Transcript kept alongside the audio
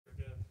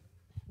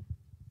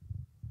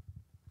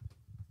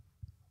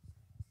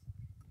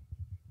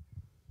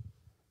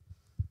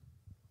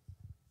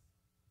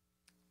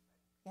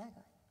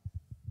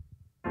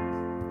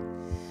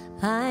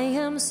I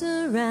am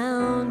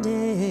surrounded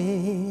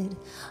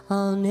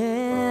on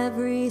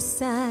every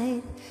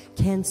side,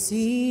 can't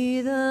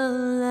see the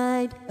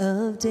light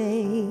of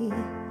day,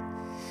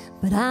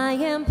 but I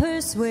am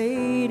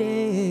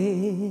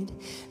persuaded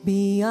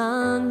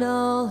beyond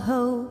all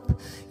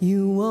hope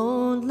you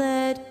won't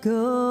let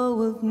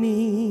go of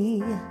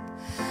me.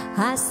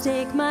 I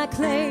stake my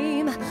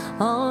claim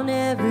on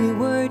every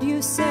word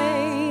you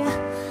say.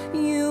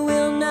 You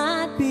will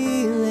not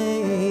be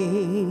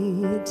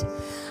late.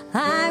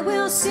 I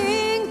will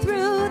sing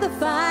through the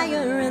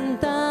fire and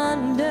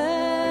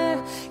thunder,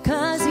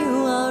 'cause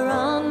you are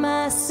on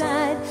my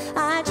side.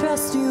 I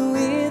trust you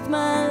with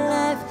my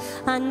life.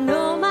 I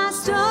know my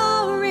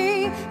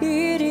story,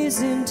 it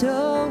isn't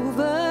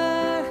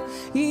over.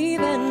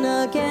 Even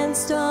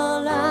against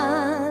all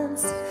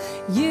odds,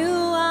 you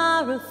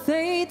are a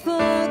faithful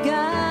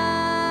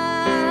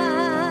God.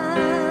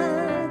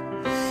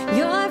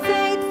 You're a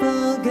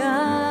faithful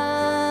God.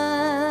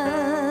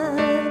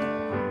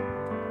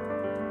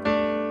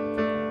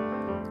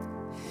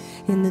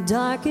 In the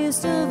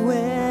darkest of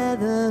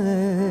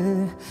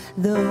weather,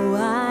 though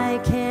I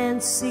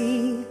can't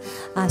see,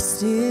 I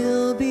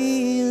still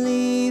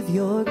believe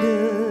you're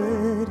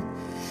good.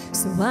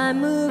 So I'm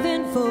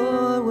moving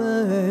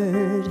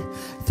forward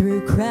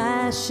through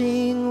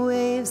crashing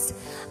waves.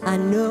 I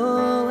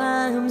know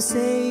I'm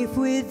safe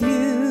with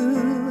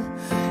you.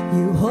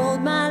 You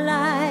hold my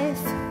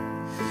life,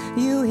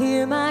 you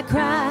hear my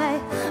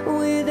cry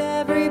with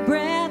every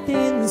breath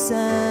inside.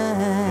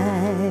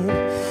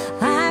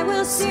 I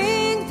will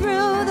sing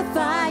through the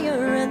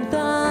fire and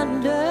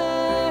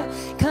thunder,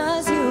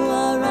 'cause you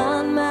are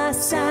on my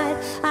side.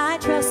 I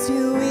trust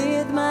you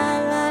with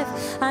my life.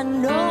 I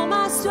know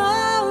my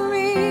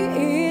story,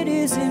 it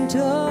isn't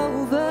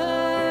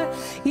over.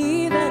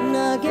 Even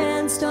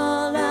against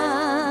all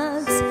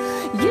odds,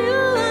 you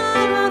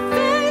are a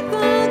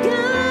faithful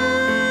God.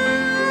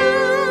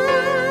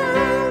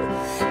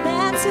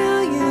 That's who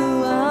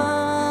you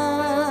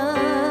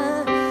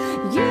are.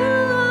 You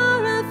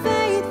are a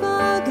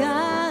faithful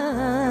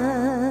God.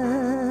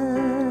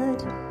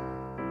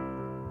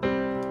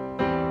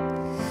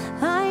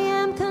 I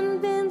am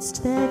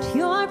convinced that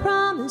your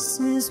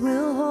promises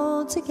will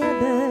hold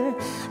together,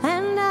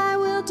 and I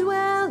will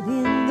dwell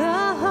in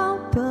the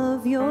hope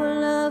of your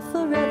love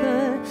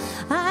forever.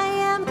 I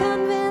am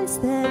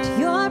convinced that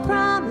your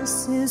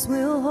promises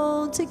will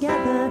hold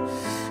together,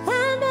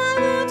 and I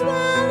will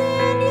dwell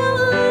in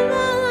your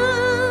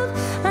love,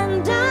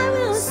 and I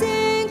will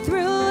sing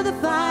through the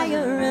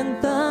fire and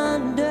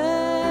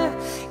thunder,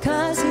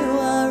 'cause you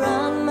are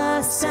on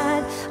my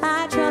side.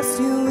 I trust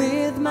you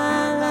with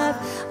my life.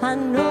 I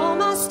know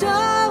my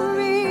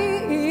story,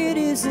 it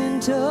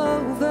isn't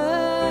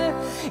over.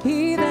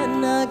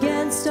 Even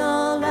against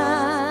all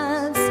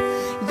odds,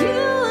 you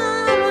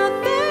are a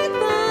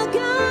faithful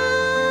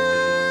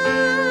God.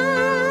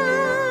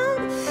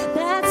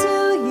 That's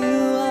who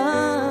you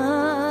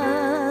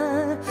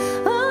are.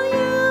 Oh,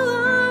 you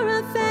are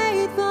a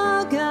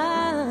faithful God.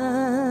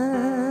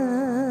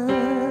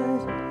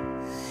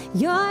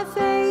 You're a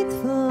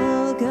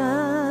faithful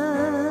God.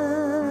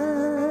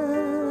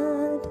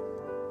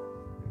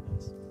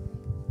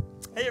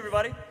 Hey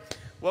everybody,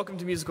 welcome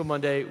to Musical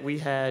Monday. We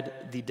had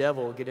the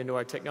devil get into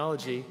our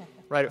technology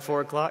right at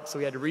 4 o'clock, so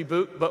we had to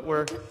reboot, but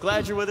we're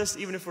glad you're with us,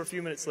 even if we're a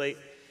few minutes late.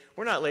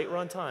 We're not late, we're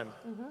on time.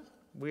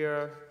 We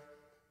are,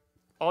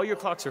 all your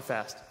clocks are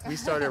fast. We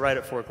started right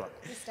at 4 o'clock.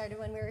 We started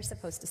when we were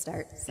supposed to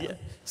start. So. Yeah.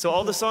 So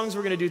all the songs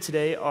we're gonna do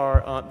today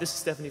are, this is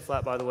Stephanie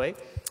Flatt, by the way,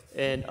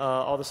 and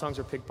all the songs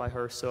are picked by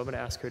her, so I'm gonna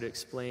ask her to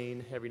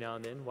explain every now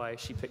and then why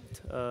she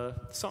picked the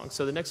song.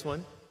 So the next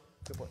one,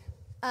 go for it.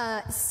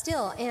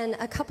 Still, and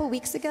a couple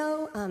weeks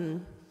ago,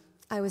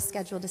 I was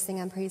scheduled to sing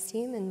on Praise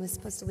Team and was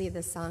supposed to lead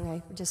this song.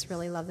 I just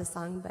really love this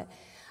song, but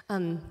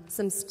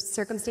some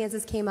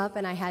circumstances came up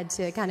and I had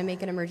to kind of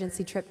make an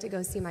emergency trip to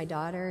go see my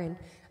daughter, and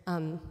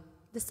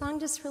the song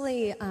just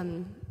really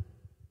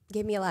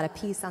gave me a lot of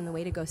peace on the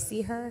way to go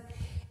see her,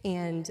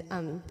 and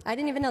I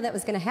didn't even know that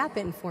was going to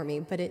happen for me,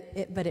 but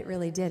it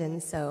really did,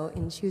 and so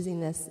in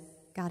choosing this,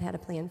 God had a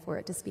plan for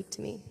it to speak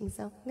to me, and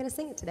so I'm going to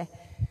sing it today.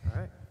 All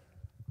right.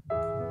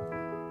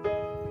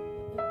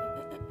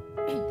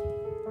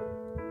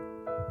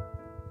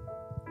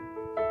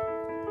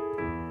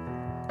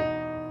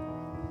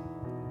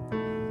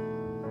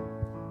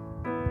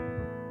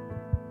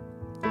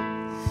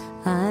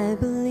 I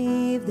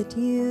believe that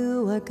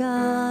you are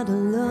God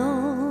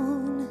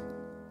alone,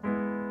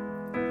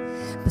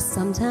 but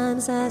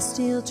sometimes I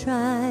still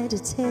try to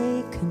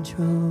take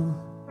control,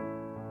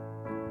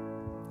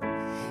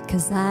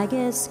 'cause I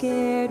get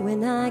scared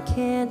when I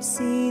can't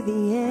see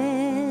the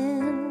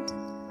end,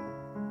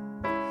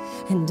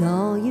 and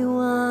all you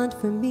want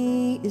from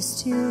me is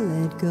to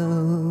let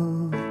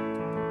go.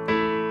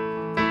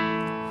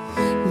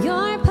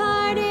 You're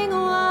parting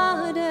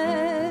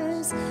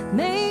waters,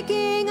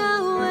 making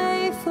a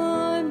way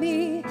for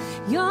me.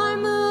 You're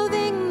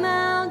moving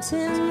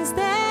mountains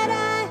that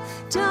I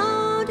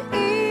don't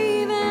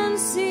even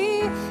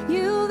see.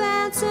 You've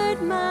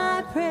answered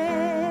my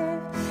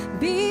prayer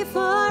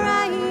before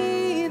I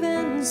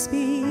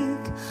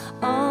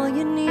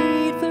you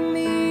need for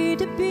me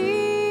to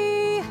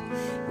be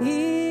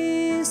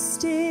is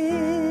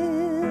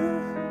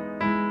still.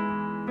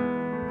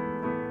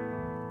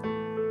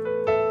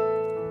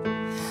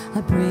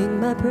 I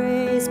bring my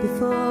praise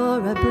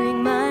before I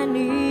bring my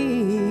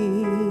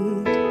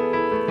need,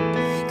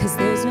 'cause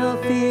there's no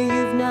fear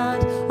you've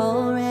not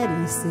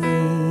already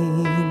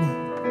seen.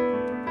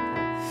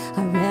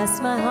 I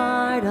rest my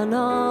heart on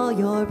all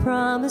your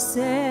promises,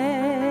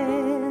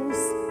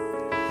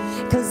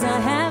 'cause I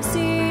have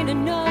seen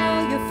and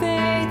know your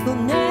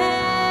faithfulness.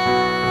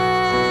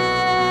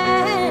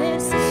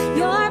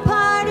 Your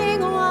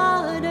parting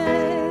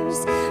waters,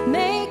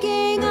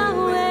 making a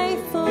way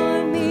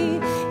for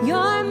me.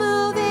 Your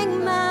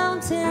moving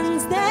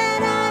mountains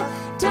that I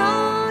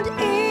don't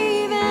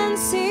even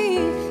see.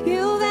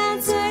 You've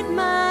answered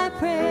my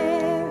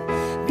prayer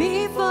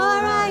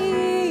before I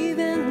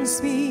even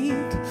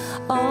speak.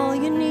 All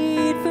you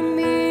need for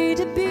me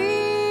to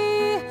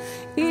be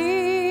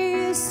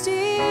is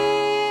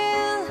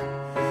still,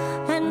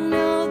 and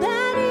know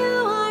that you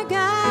are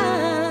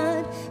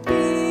God.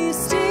 Be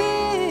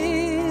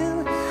still,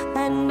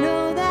 and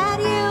know that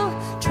you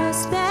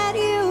trust that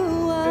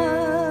you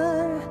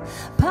are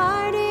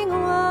parting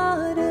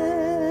waters.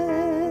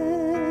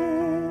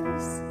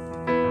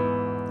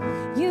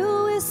 You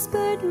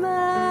whispered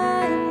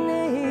my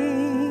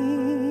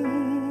name.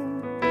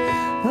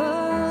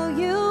 Oh,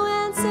 you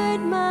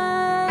answered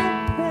my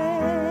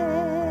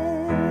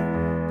prayer.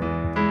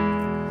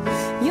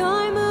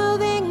 You're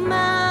moving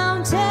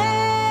mountains.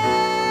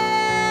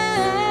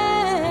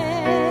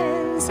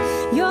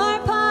 You're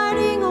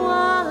parting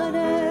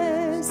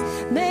waters,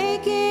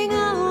 making a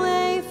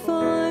way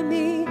for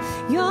me.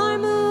 You're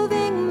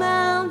moving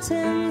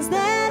mountains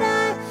that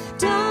I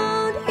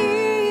don't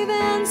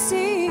even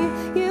see.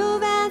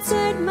 You've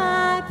answered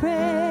my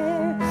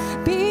prayer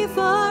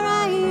before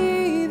I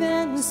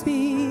even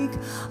speak.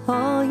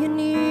 All you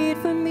need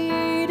for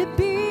me to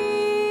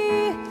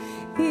be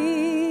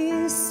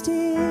is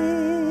still.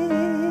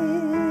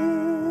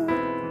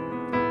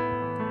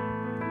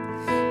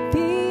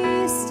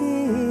 Be still.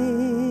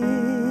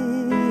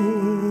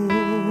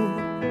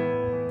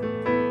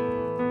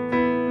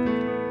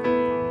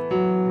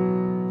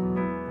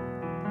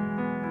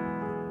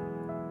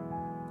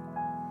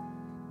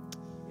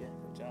 Yeah,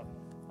 good job.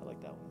 I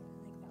like that one.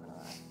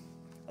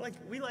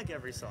 We like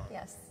every song.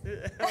 Yes.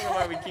 I don't know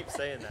why we keep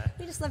saying that.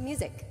 We just love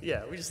music.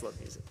 Yeah, we just love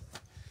music.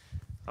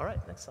 All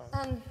right, next song.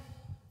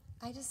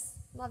 I just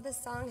love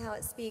this song, how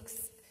it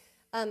speaks.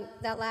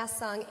 That last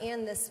song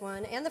and this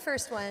one and the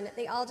first one,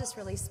 they all just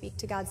really speak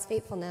to God's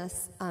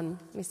faithfulness. Let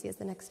me see, is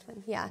the next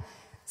one? Yeah.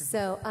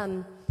 So,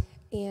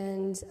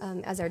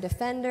 as our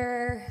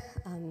defender,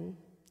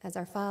 as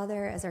our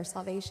father, as our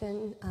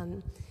salvation,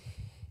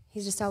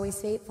 he's just always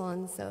faithful.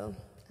 And so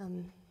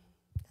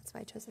that's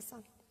why I chose this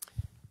song.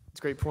 It's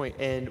a great point.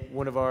 And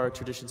one of our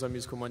traditions on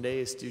Musical Monday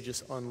is to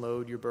just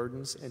unload your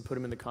burdens and put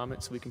them in the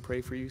comments so we can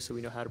pray for you, so we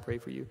know how to pray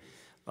for you.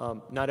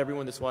 Not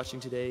everyone that's watching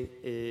today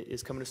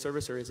is coming to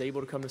service or is able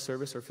to come to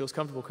service or feels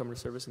comfortable coming to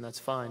service, and that's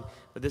fine.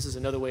 But this is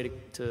another way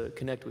to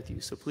connect with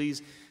you. So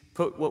please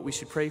put what we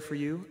should pray for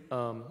you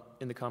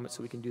in the comments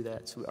so we can do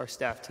that, so our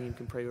staff team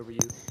can pray over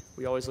you.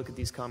 We always look at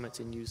these comments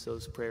and use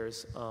those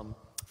prayers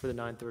for the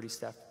 9:30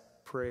 staff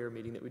prayer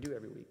meeting that we do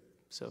every week,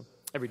 so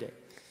every day.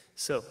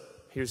 So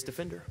here's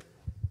Defender.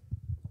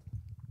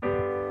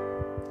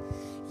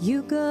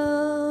 You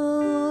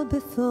go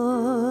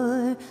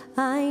before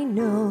I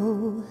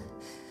know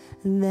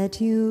that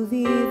you've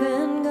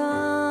even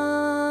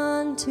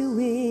gone to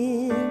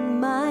win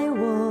my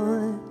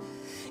war.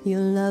 Your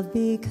love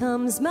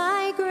becomes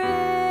my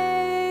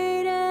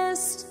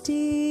greatest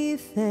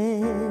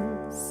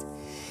defense.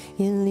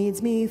 It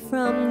leads me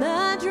from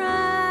the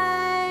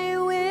dry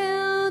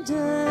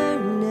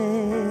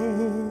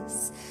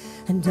wilderness,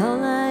 and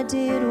all I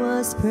did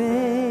was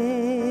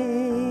praise.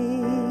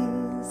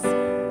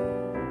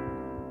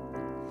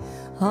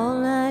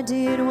 All I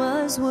did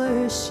was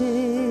worship.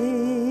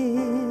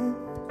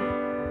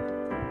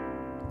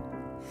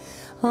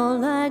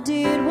 All I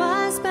did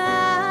was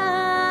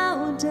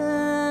bow down.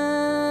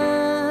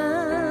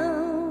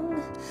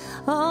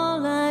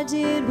 All I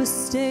did was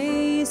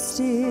stay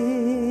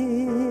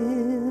still.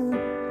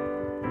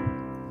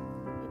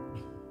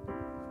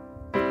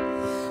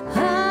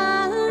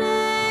 Hallelujah,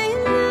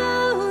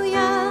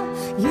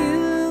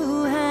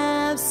 you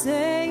have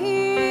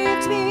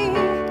saved me.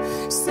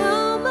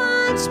 So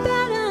much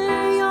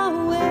better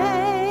your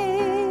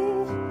way.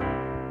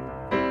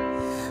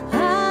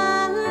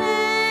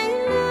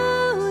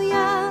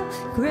 Hallelujah,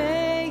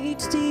 great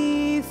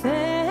defender.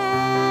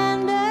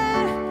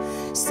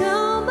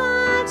 So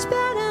much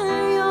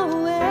better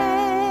your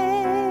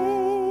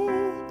way.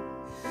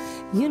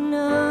 You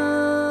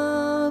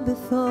know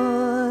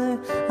before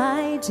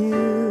I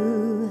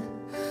do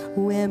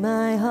where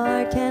my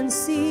heart can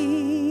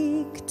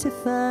seek to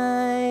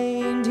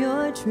find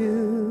your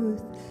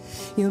truth.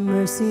 Your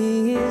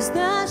mercy is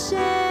the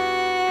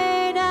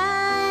shade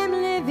I'm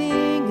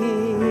living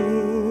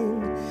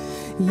in.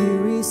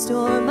 You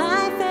restore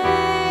my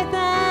faith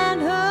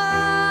and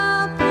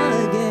hope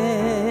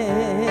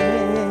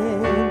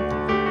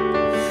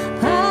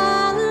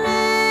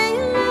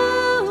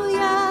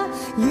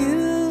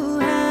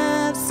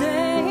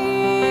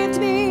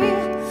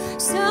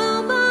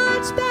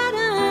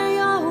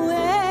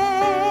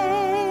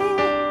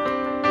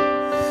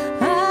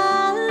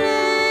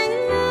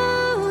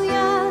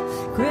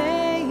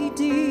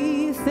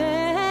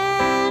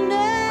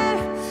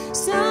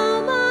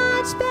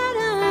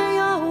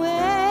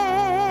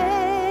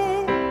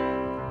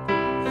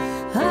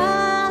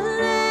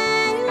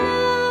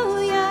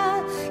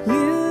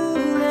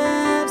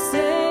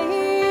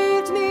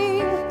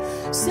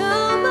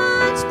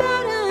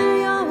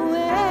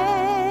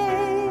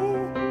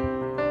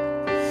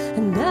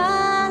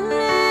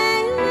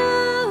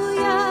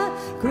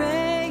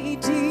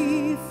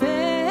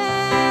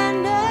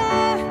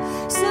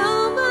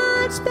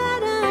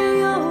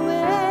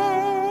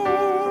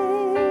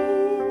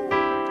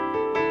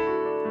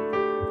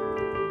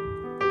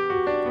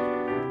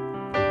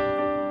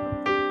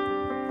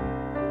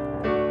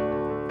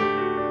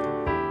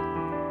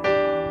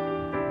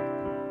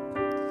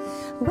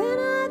When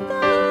I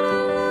thought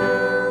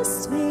I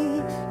lost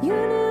me, you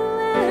knew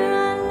where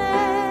I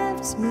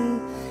left me.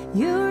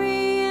 You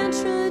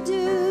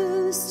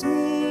reintroduced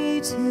me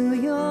to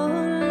your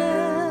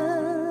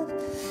love.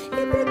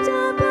 You picked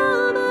up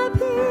all my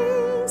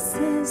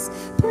pieces,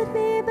 put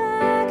me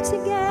back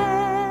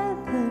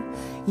together.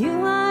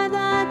 You are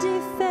the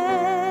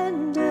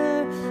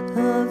defender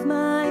of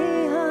my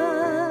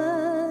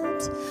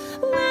heart.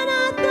 When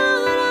I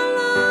thought I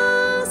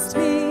lost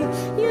me,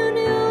 you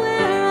knew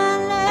where I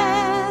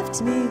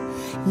left me.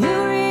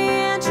 You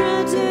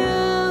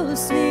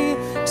reintroduced me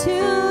to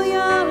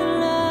your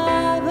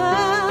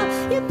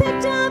love. You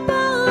picked up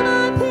all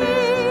my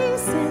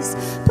pieces,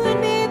 put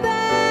me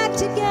back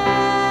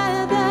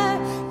together.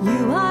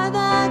 You are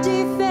the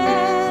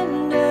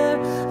defender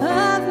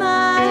of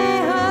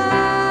my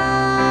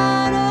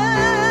heart.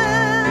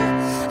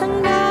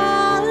 And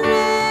hallelujah,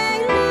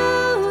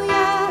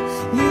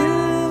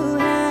 you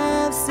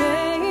have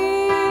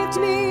saved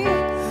me.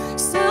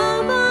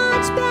 So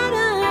much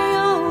better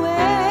your way.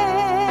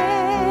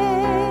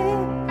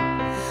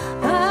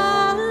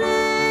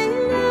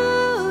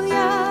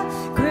 Hallelujah,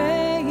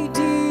 great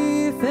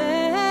defender.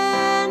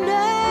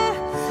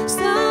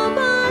 So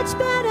much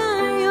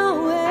better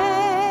your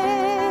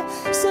way.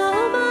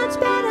 So much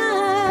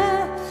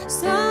better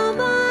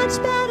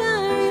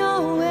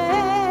your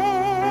way.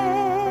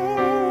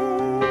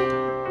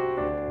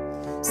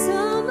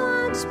 So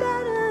much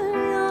better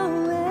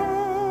your way.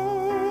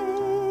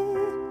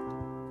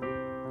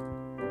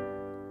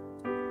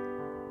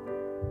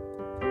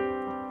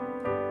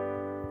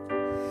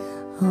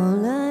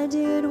 All I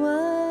did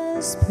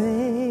was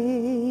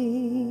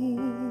praise.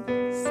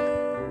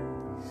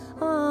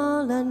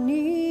 All I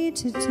need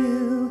to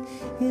do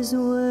is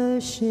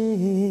worship.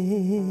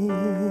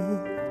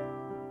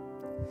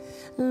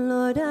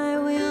 Lord, I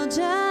will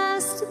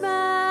just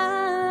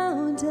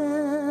bow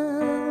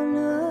down.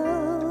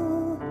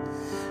 Oh,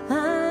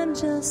 I'm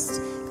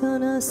just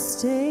gonna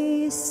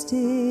stay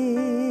still.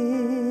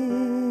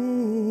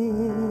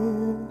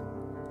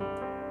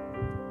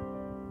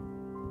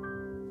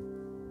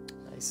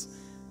 Nice.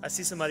 I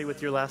see somebody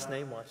with your last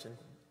name watching.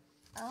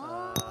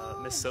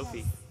 Miss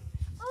Sophie.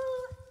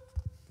 Oh.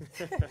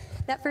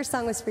 That first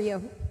song was for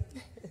you.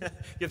 You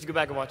have to go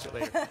back and watch it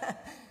later.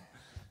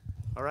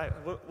 All right.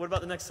 What about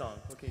the next song?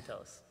 What can you tell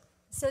us?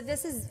 So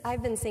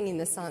I've been singing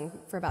this song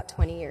for about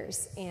 20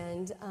 years,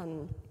 and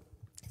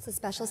it's a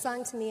special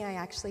song to me. I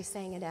actually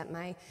sang it at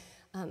my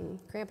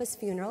grandpa's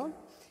funeral,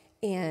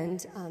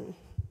 and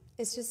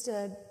it's just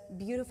a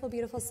beautiful,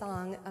 beautiful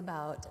song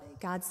about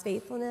God's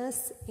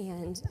faithfulness,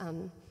 and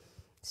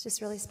it's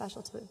just really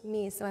special to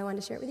me, so I wanted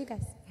to share it with you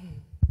guys.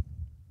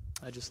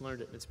 I just learned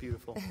it. It's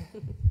beautiful.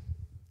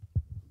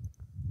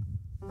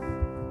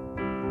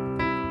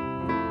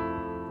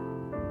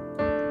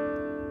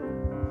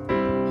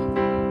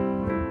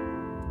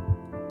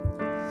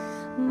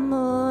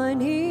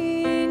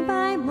 Morning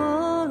by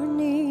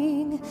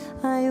morning,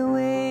 I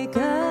wake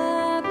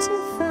up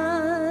to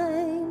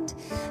find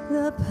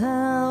the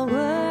power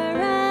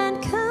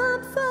and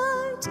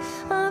comfort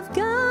of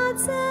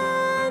God's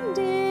hand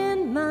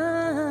in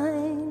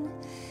mine.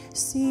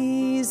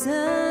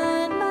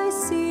 Season by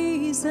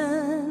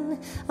season,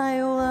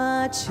 I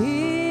watch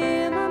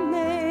Him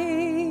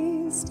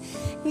amazed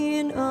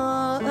in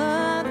all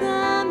of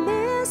the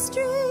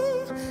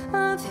mystery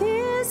of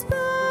His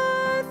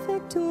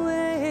perfect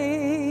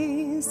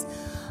ways.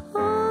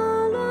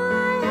 All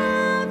I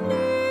have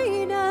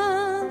need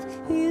of,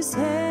 His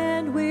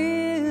hand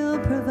will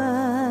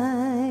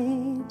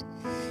provide.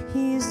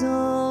 He's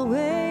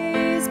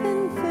always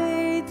been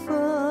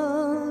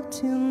faithful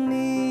to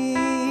me.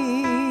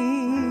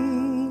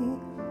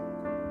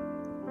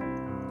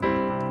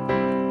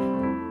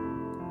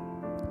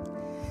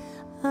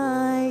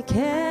 I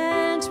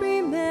can't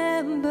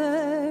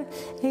remember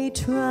a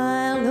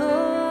trial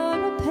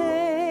or a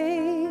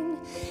pain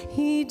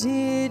He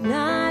did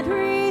not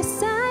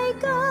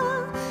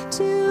recycle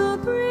to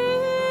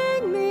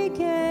bring me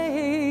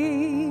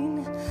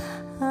gain.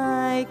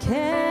 I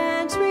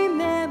can't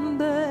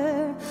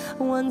remember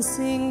one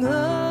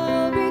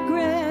single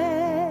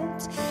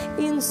regret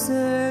in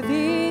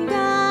serving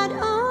God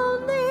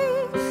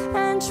only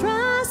and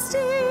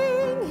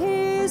trusting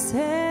His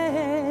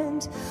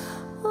hand.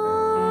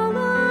 All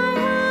I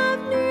have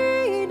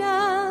need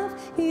of,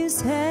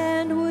 His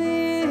hand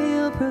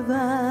will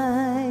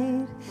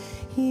provide.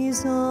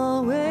 He's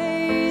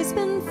always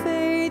been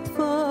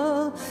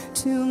faithful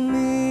to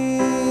me.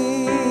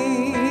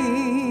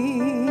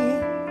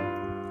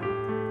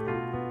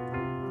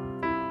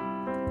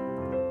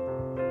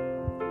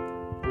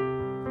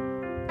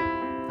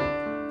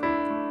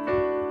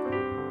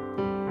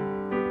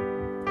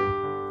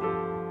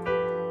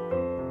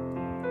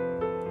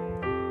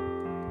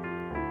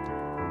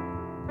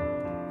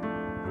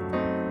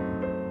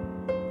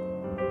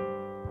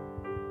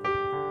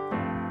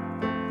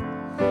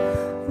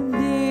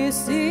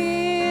 This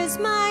is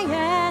my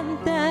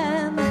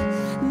anthem,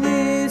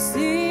 this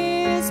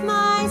is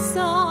my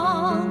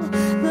song,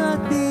 the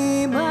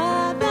theme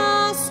of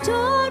the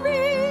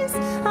stories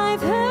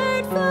I've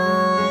heard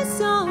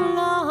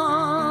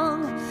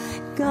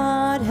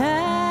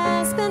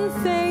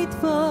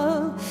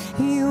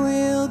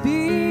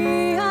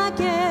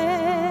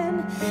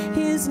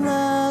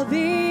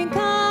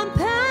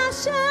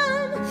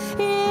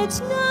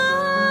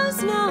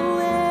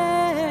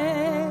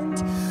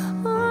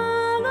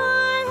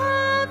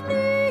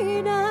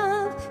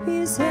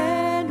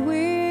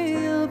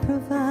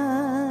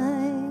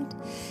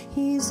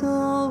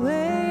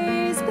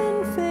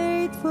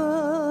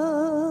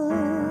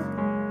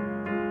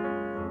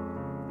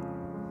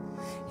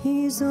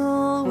He's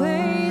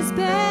always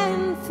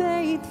been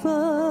faithful.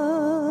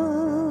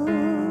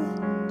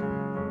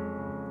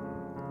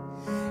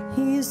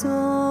 He's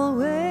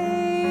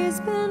always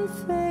been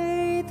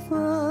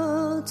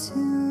faithful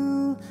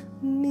to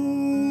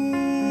me.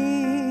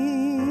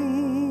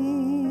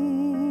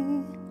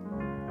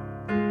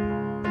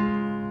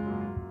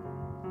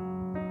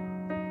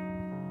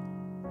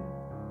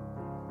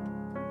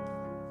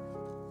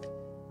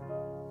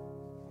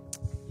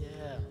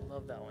 Yeah, I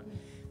love that one.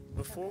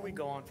 Before we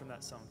go on from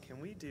that song,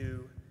 can we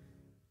do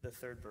the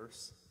third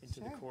verse into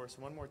the chorus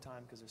one more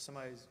time? Because there's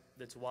somebody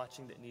that's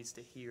watching that needs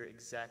to hear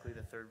exactly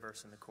the third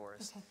verse in the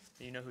chorus. Okay.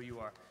 And you know who you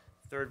are.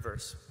 Third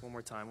verse, one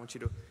more time. I want you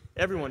to,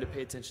 everyone to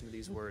pay attention to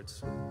these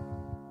words. Here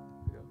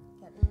we go.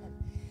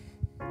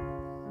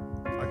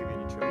 I'll give you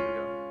an intro. Here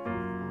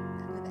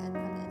we go.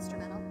 From the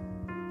instrumental.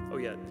 Oh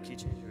yeah, the key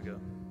change. Here we go.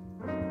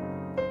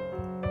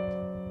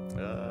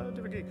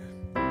 Different key.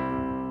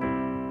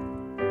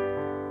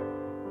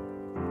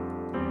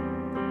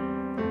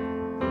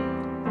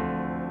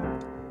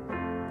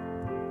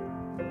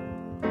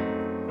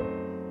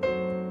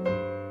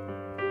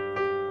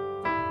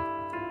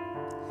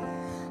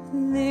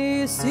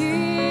 This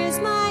is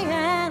my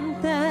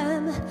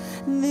anthem,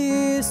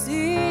 this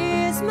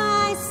is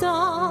my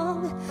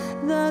song,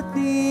 the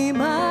theme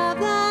of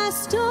the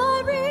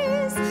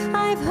stories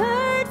I've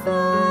heard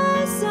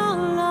for so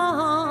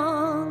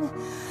long.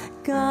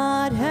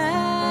 God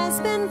has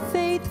been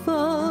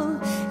faithful,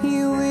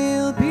 He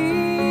will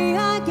be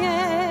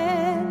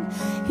again.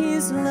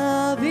 His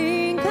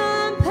loving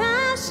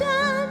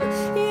compassion,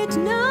 it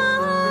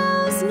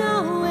knows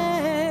no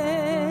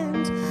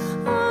end.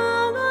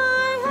 All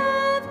I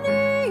have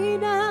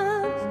need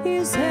of,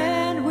 His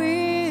hand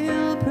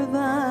will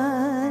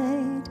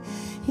provide.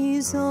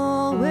 He's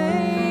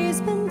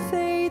always been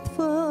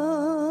faithful.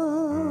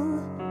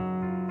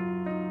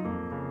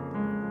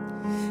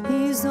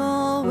 He's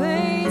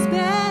always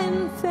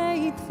been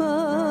faithful.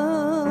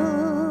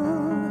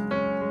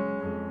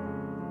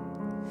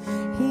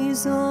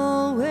 He's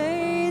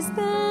always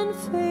been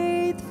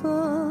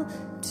faithful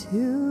to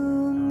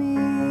me.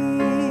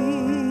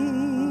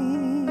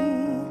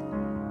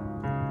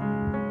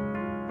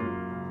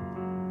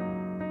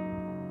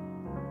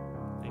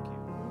 Thank you.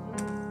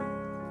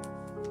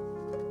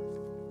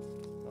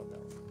 Love that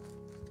one.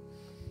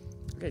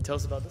 Okay, tell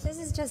us about this. This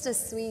is just a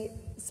sweet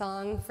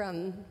song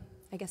from,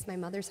 I guess, my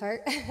mother's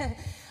heart.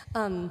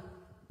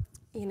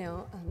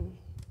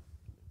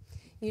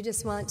 You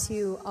just want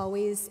to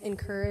always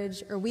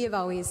encourage, or we have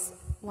always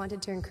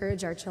wanted to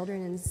encourage our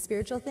children in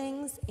spiritual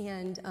things.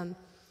 And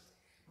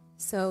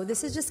so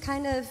this is just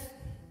kind of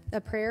a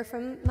prayer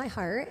from my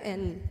heart.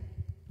 And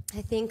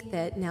I think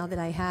that now that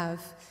I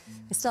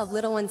still have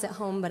little ones at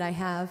home, but I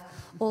have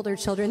older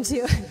children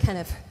too, kind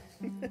of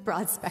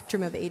broad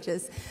spectrum of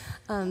ages.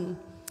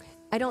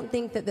 I don't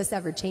think that this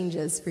ever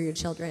changes for your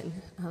children,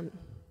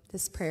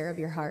 this prayer of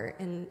your heart.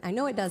 And I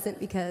know it doesn't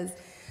because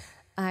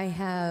I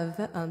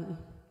have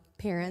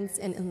parents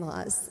and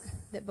in-laws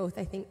that both,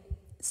 I think,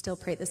 still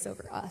pray this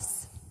over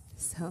us.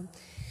 So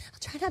I'll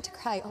try not to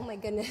cry. Oh my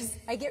goodness.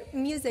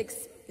 Music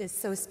is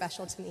so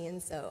special to me,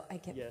 and so I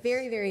get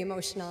very, very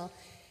emotional,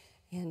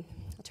 and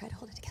I'll try to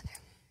hold it together.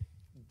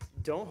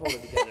 Don't hold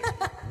it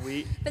together.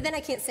 But then I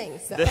can't sing,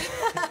 so.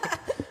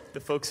 The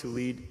folks who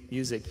lead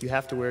music, you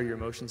have to wear your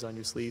emotions on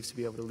your sleeves to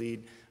be able to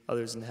lead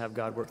others and have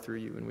God work through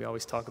you. And we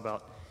always talk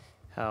about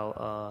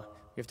how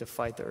we have to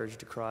fight the urge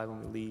to cry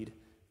when we lead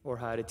or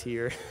hide a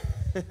tear.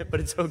 But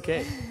it's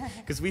okay,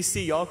 because we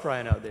see y'all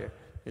crying out there.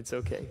 It's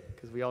okay,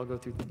 because we all go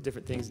through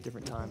different things at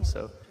different times.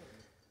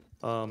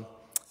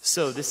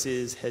 So this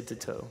is Head to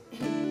Toe.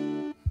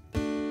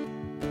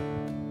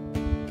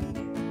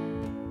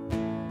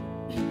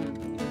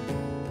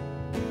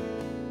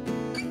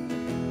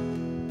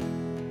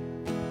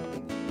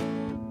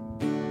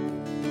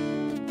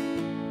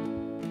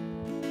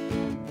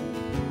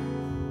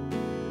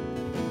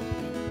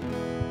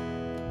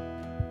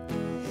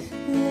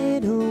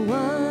 Little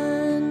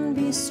one,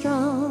 be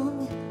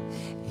strong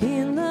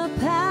in the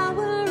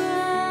power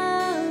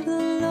of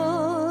the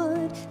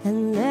Lord,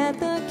 and let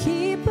the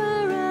keeper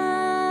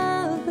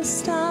of the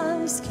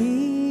stars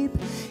keep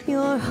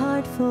your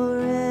heart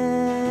forevermore.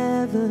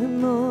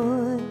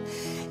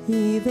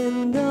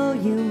 Even though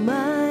you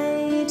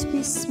might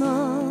be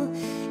small,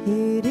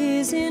 it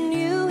is in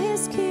you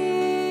His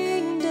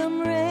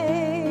kingdom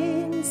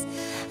reigns,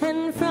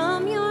 and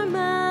from your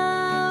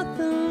mouth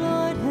the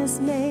Lord has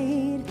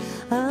made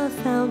a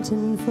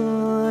fountain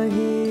for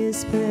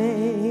His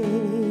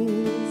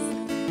praise.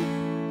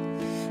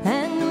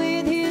 And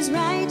with His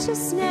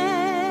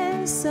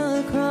righteousness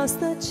across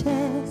the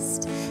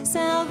chest,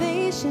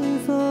 salvation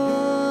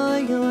for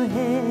your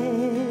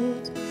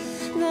head,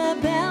 the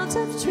belt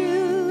of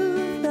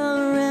truth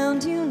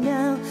around you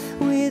now,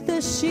 with the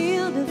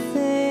shield of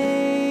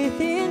faith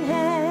in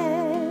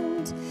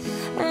hand,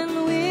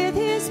 and with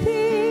His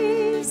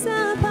peace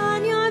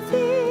upon your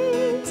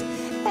feet,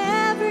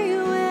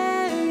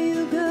 everywhere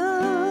you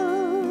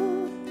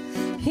go,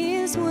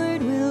 His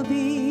word will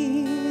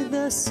be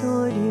the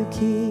sword you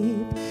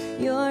keep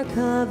you're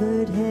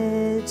covered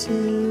head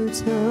to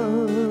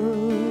toe.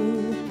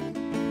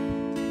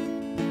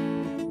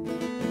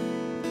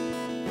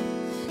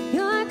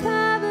 You're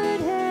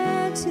covered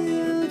head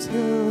to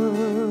toe.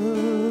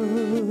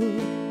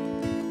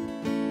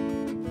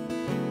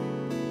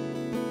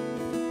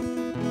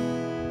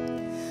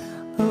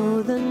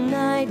 Oh, the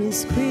night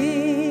is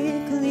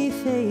quickly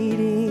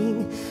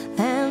fading,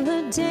 and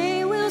the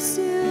day will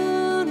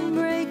soon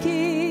break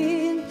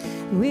in.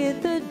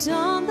 With the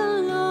dawn,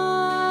 the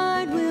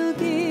Lord will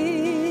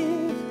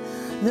give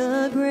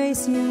the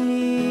grace you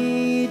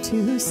need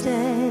to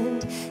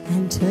stand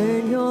and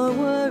turn your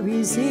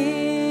worries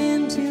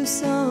into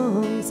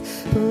songs.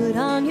 Put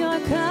on your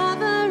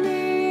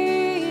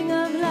covering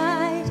of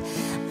light,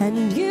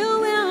 and you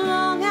will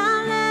long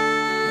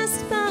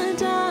outlast the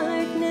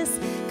darkness,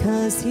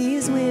 'cause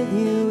He's with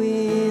you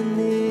in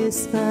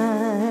this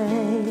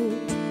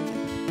fight.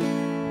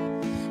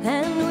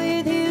 And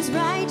with His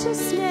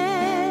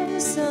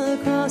righteousness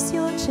across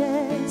your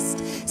chest,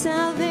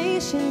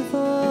 salvation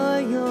for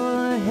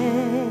your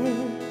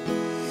head,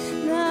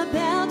 the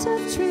belt of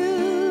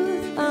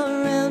truth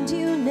around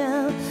you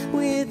now,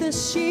 with the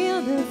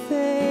shield of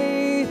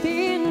faith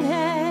in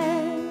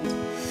hand,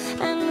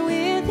 and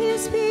with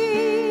His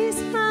peace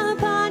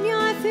upon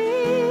your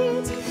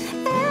feet,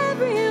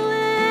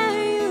 everywhere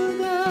you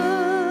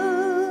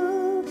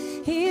go,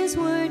 His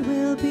word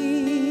will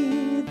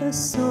be the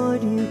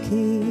sword you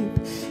keep,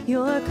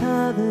 you're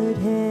covered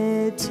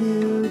head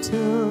to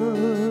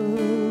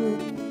toe.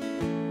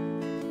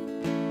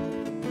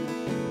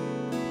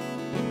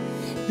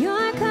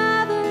 You're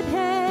covered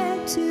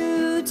head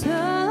to toe.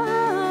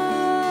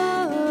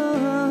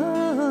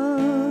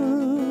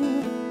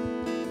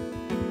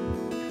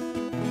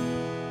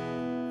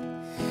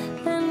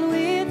 And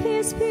with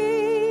His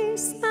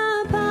peace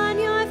upon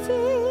your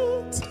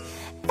feet,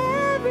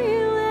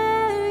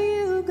 everywhere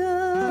you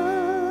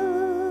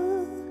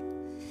go,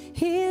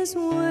 His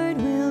word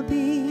will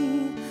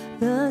be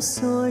the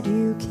sword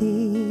you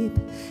keep,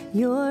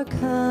 you're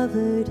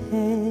covered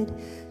head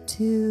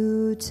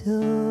to toe.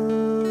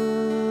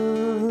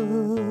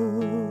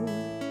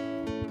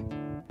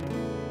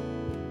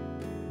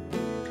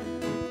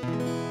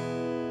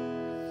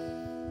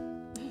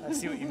 I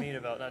see what you mean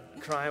about not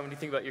crying when you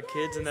think about your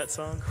kids in that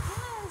song.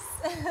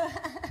 You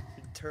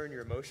turn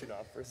your emotion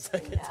off for a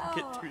second to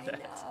get through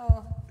that.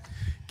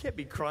 Can't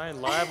be crying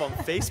live on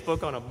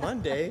Facebook on a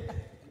Monday.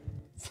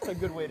 It's not a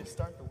good way to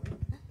start the week.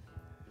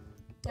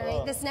 All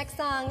right, this next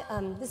song,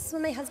 this is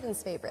one of my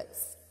husband's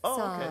favorites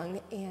song,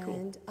 okay.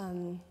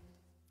 And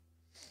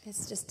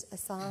it's just a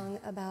song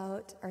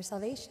about our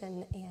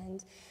salvation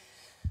and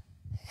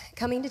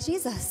coming to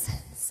Jesus.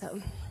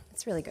 So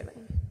it's a really good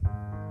one.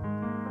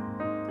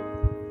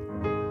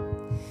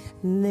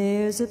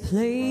 There's a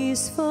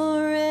place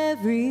for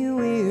every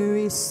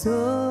weary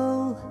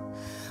soul,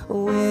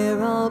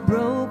 where all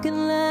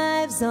broken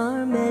lives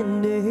are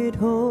mended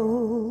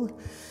whole.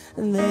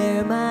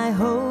 There my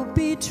hope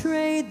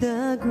betrayed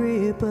the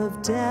grip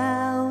of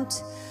doubt,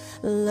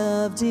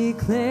 love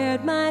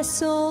declared my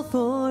soul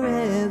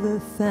forever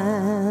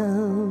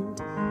found.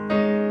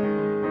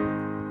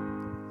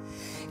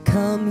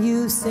 Come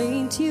you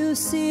saint, you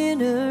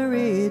sinner,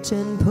 rich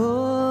and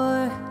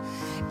poor,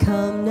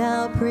 come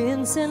now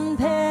prince and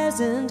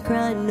peasant,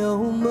 cry no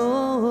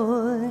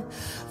more,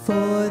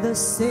 for the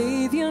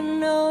Savior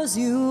knows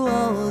you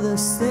all the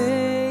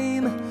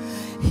same.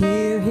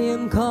 Hear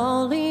Him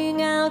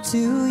calling out to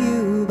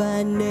you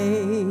by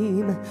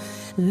name.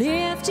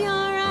 Lift your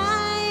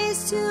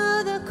eyes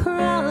to the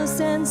cross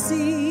and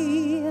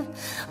see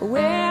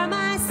where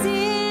my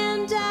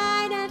sin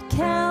died at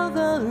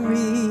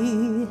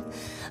Calvary.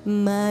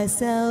 My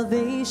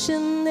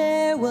salvation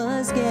there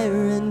was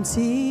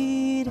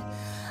guaranteed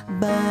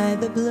by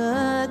the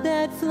blood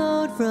that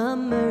flowed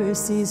from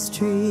mercy's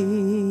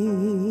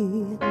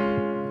tree.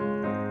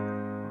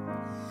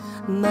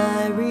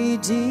 My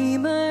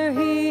Redeemer,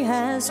 He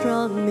has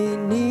drawn me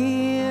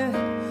near.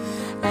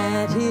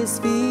 At His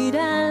feet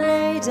I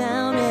lay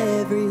down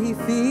every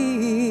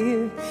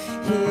fear.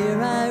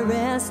 Here I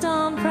rest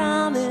on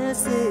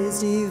promises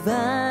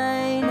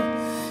divine,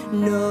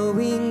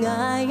 knowing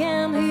I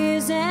am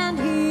His and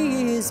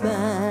He is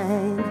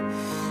mine.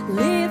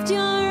 Lift your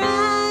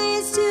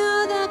eyes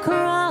to the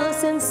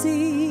cross and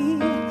see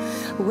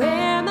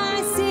where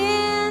my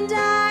sin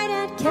died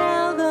at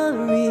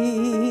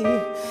Calvary.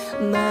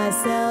 My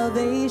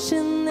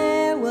salvation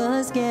there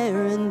was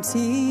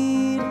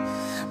guaranteed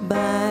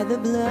by the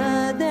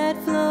blood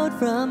that flowed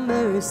from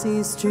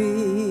mercy's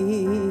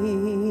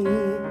tree.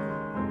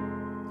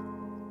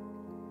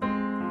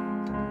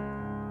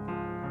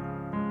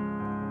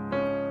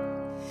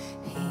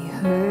 He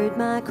heard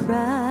my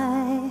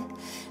cry,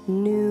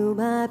 knew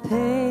my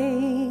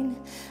pain,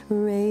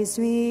 raised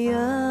me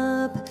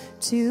up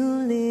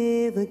to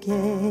live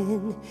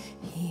again.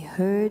 He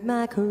heard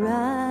my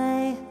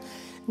cry,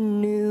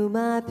 knew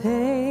my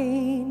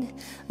pain,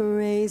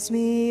 raised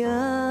me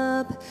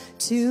up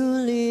to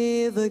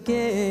live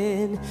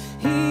again.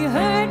 He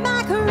heard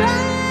my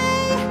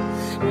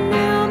cry,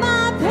 knew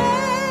my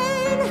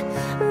pain,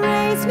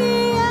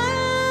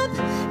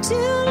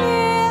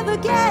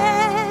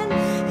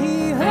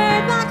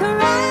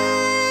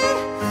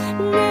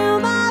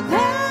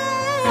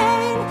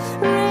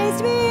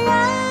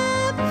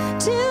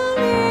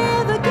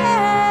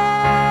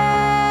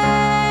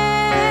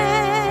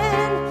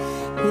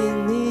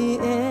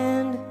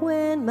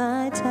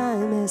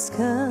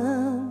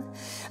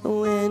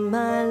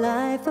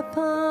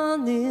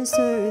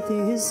 earth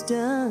is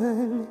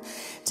done.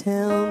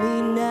 Tell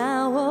me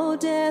now, oh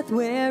death,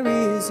 where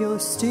is your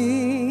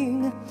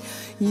sting?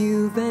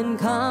 You've been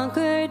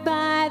conquered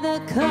by the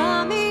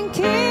coming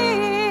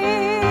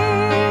King.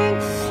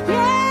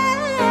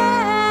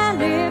 Yeah,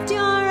 lift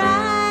your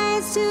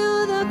eyes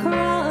to the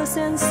cross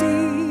and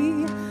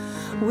see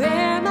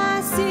where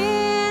my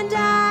sin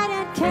died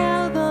at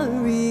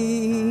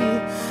Calvary.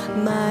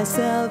 My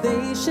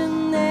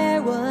salvation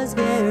there was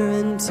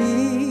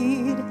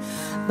guaranteed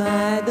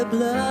by the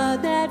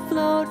blood that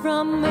flowed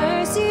from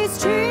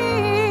mercy's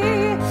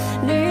tree.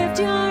 Lift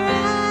your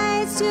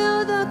eyes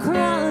to the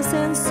cross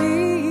and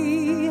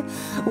see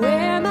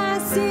where my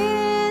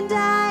sin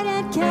died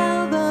at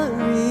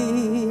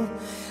Calvary.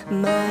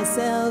 My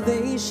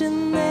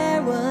salvation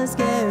there was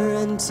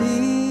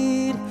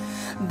guaranteed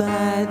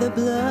by the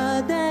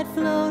blood that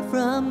flowed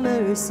from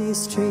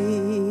mercy's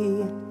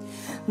tree.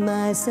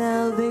 My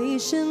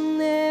salvation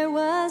there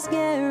was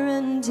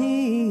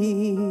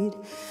guaranteed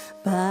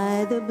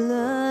by the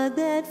blood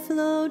that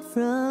flowed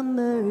from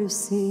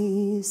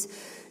mercy's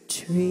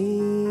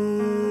tree.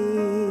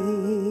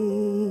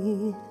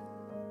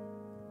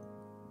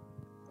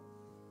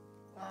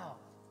 Wow.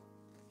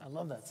 I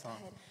love that song.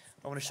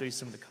 I want to show you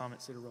some of the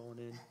comments that are rolling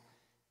in.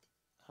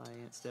 Hi,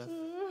 Aunt Steph.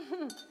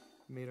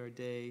 Made our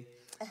day.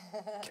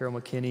 Carol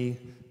McKinney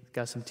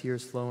got some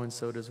tears flowing,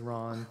 so does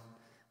Ron.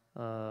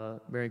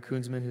 Mary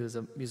Koonsman, who is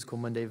a Musical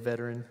Monday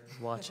veteran,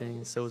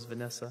 watching. So is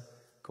Vanessa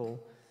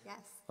Cole. Yes.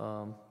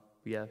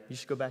 Yeah, you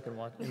should go back and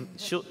watch. And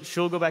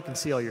she'll go back and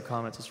see all your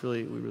comments.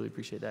 We really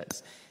appreciate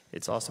that.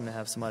 It's awesome to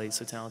have somebody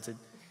so talented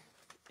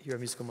here at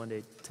Musical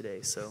Monday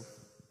today. So,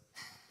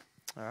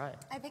 all right.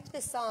 I picked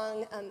this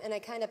song, and I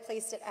kind of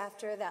placed it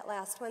after that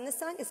last one. This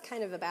song is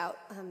kind of about,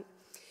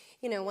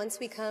 once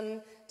we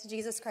come to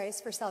Jesus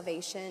Christ for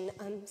salvation,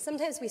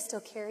 sometimes we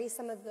still carry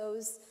some of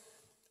those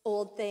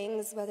old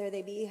things, whether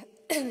they be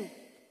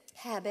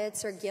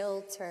habits or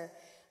guilt or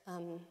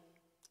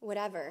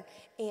whatever.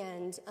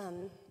 And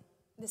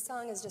this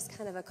song is just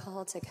kind of a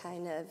call to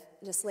kind of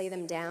just lay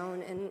them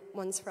down and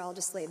once for all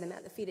just lay them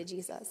at the feet of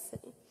Jesus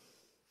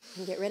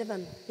and get rid of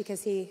them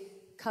because he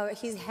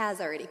has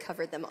already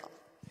covered them all.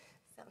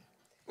 So.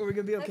 Are we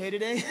going to be okay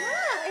today? Yeah,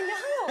 I know.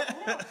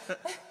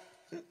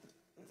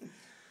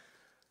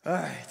 All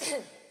right.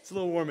 It's a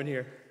little warm in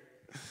here.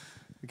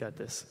 We got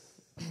this.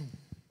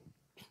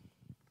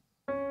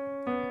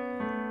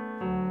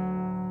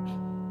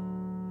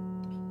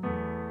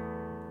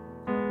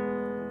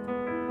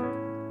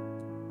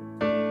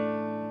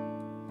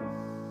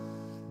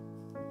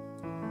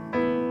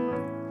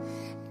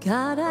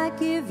 God, I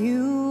give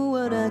you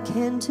what I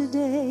can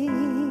today.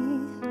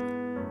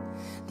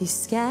 These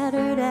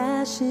scattered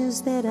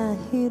ashes that I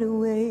hid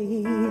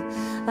away,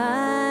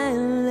 I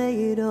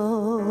lay it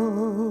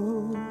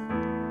all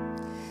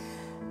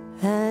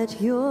at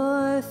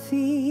your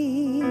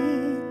feet.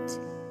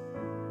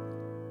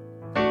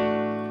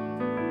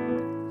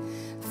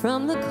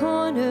 From the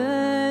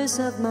corners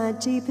of my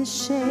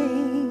deepest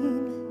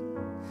shame,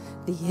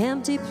 the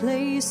empty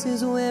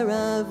places where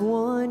I've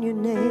worn your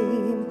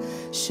name,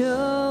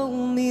 show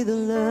me the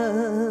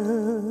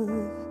love.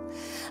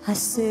 I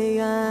say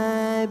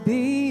I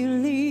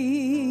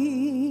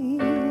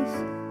believe.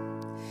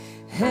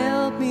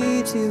 Help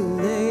me to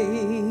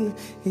lay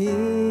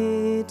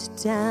it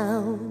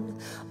down.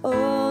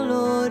 Oh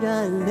Lord,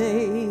 I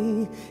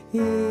lay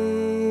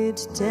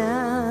it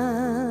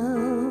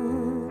down.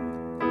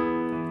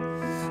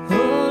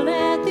 Oh,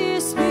 let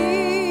this be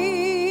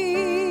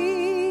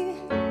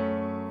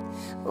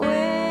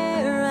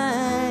where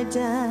I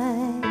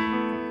die,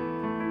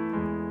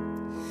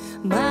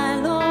 my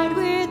Lord,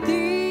 with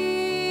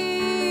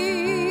thee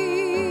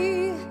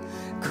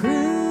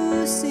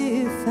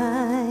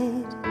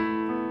crucified.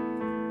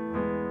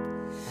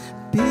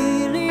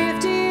 Be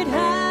lifted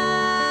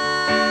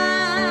high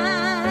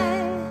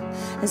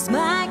as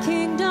my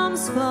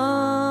kingdoms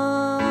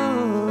fall,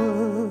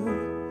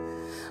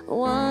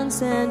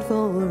 once and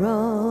for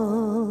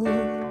all,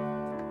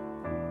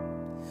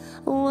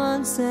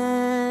 once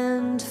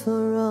and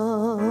for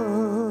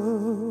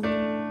all.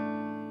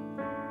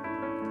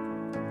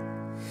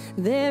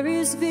 There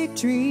is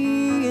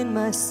victory in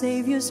my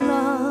Savior's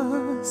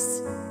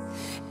loss,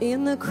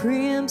 in the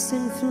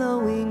crimson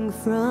flowing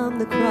from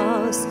the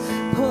cross.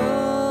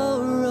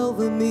 Pour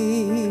over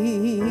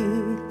me,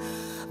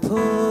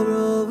 pour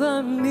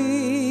over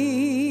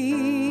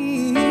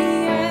me,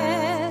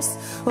 yes.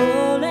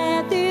 Oh,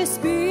 let this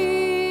be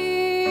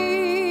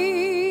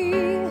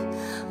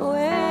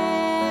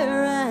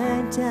where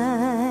I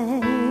die,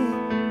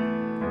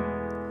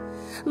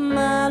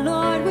 my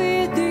Lord,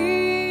 with thee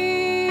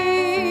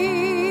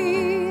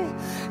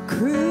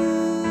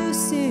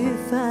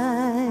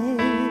crucified.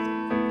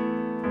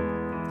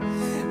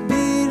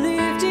 Be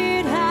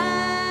lifted high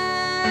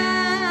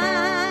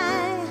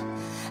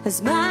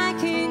as my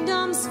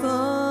kingdoms fall,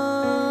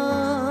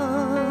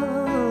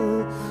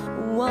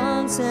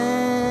 once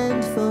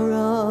and for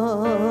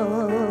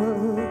all,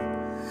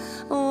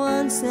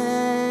 once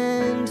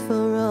and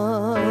for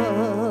all.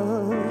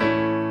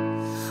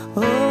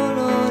 Oh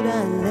Lord,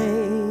 I lay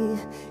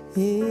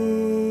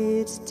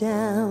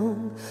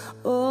down.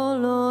 Oh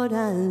Lord,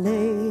 I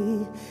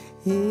lay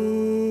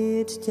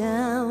it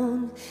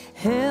down.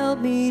 Help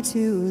me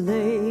to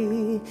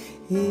lay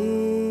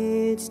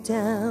it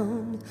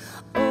down.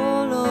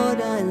 Oh Lord,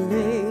 I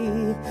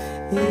lay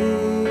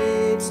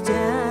it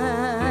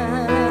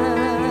down.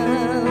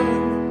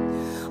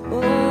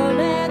 Oh,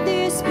 let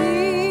this be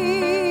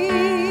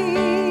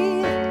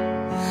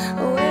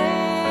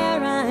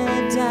where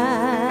I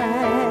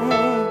die,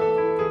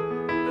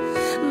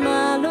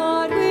 my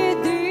Lord,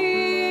 with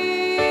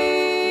thee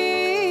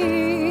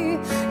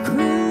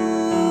crucified.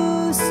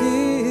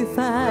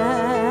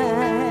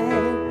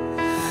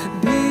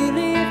 Be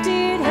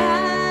lifted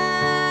high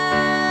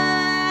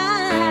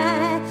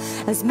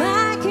as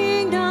my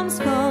kingdom's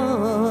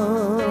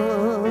fall,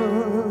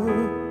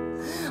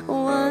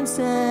 once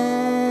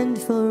and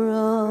for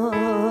all,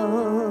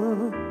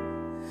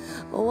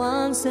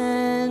 once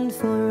and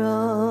for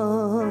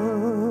all,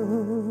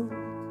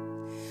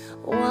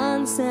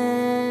 once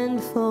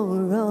and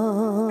for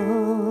all,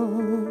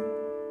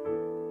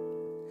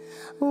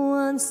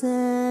 once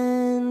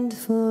and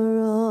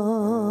for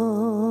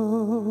all.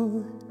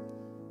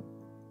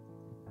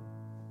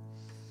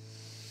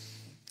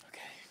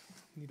 Okay,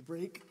 we need a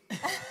break.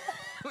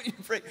 We need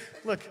a break.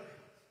 Look,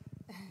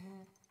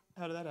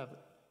 how did that happen?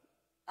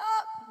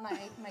 Oh,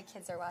 my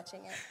kids are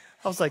watching it.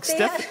 I was like,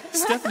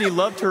 Stephanie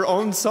loved her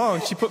own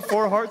song. She put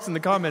 4 hearts in the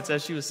comments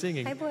as she was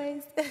singing. Hi,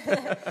 boys.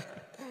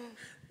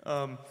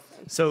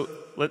 So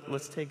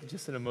let's take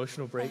just an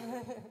emotional break.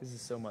 This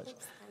is so much.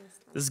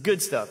 This is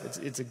good stuff.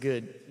 It's a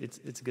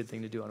good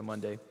thing to do on a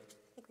Monday.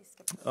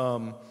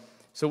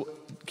 So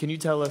can you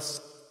tell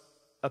us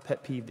a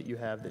pet peeve that you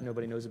have that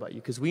nobody knows about you?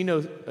 Because we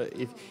know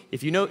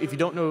if you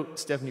don't know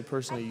Stephanie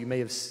personally, you may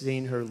have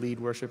seen her lead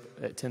worship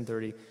at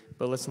 10:30.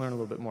 But let's learn a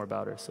little bit more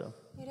about her. So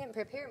You didn't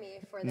prepare me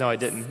for this. no, I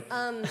didn't.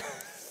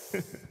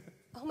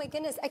 Oh my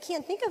goodness, I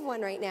can't think of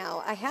one right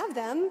now. I have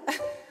them.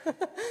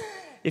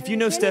 If you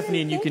know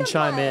Stephanie and you can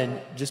chime in,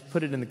 just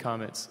put it in the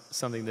comments.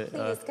 Something that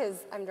Please,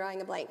 because I'm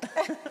drawing a blank.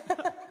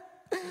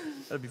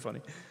 that'd be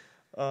funny.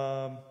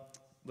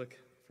 Look,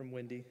 from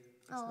Wendy.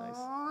 That's nice.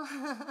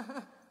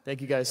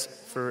 Thank you guys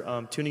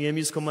for tuning in.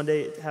 Musical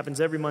Monday. It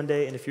happens every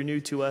Monday. And if you're new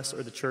to us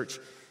or the church,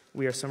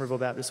 we are Summerville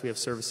Baptist. We have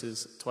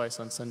services twice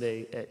on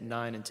Sunday at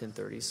 9 and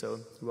 10:30. So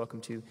you're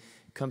welcome to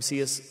come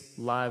see us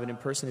live and in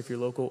person if you're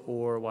local,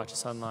 or watch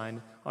us online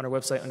on our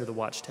website under the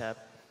Watch tab.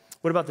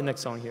 What about the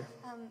next song here?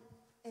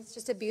 It's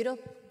just a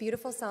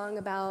beautiful song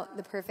about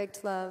the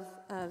perfect love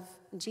of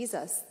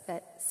Jesus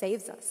that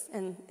saves us.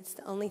 And it's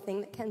the only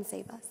thing that can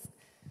save us.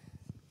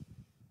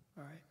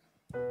 All right.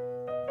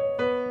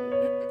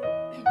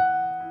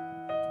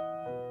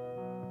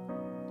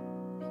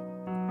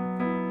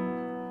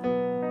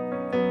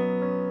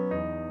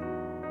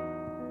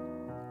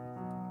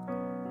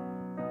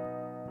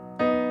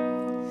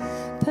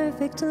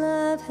 Perfect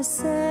love has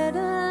set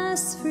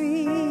us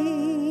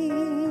free.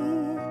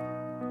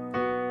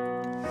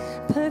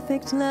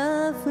 Perfect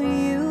love for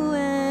you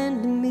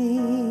and me.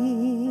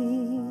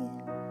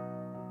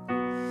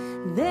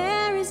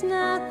 There is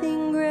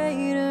nothing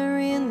greater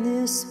in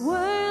this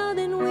world,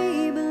 and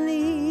we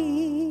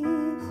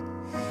believe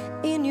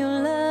in your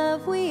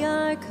love we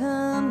are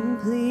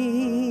complete.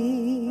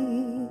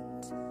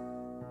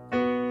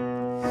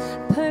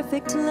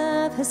 Perfect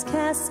love has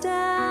cast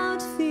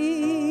out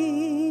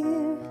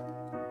fear.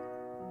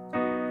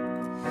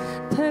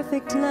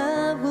 Perfect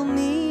love will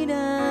meet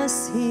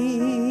us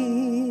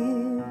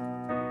here.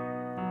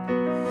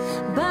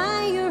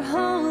 By your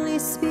Holy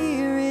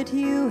Spirit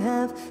you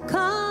have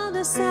called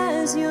us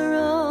as your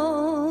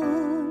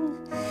own.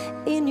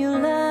 In your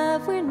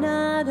love we're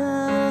not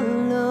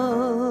alone.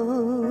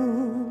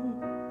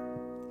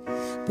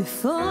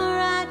 Before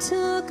I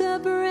took a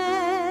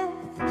breath,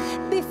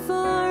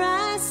 before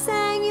I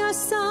sang your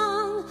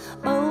song,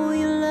 oh,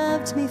 you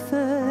loved me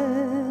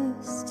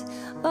first.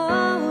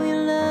 Oh, you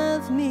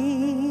loved me.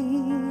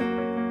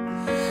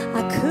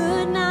 I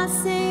could not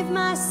save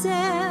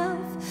myself,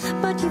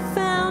 but you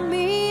found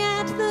me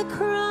at the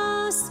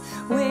cross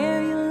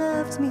where you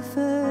loved me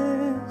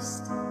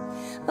first.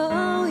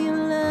 Oh, you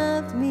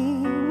loved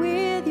me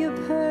with your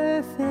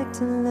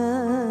perfect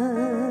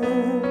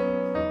love.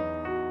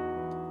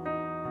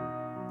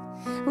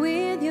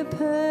 With your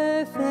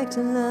perfect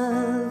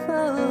love.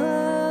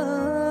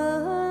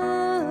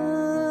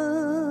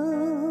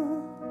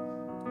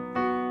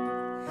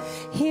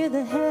 Hear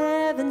the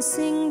heavens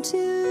sing to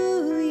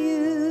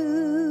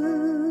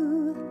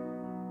you,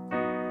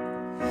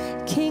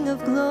 King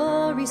of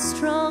glory,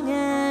 strong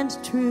and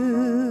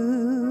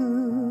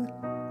true.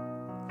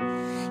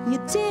 You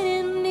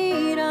didn't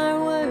need our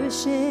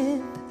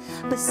worship,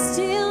 but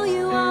still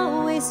you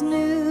always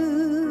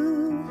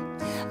knew.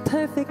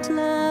 Perfect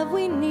love,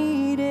 we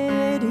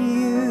needed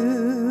you.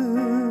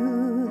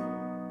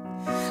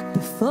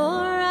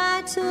 Before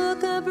I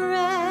took a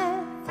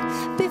breath,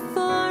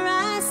 before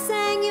I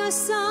sang your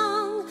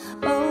song,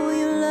 oh,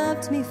 you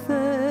loved me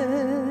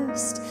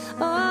first.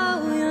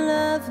 Oh, you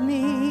loved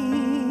me.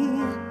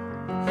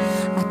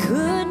 I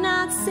could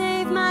not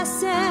save myself,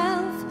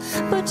 myself,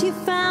 but you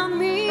found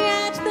me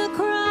at the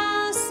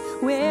cross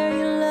where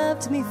you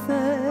loved me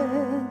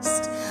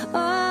first.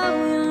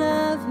 Oh, you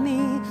loved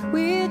me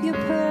with your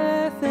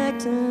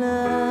perfect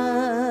love,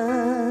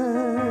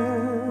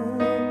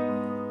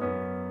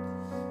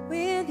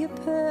 with your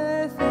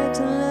perfect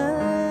love.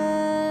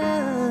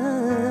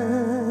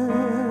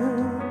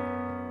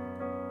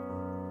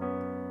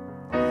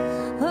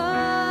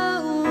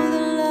 Oh, the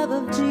love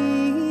of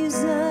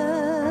Jesus.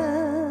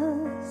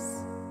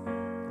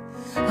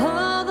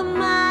 Oh, the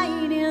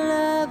mighty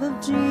love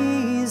of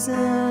Jesus.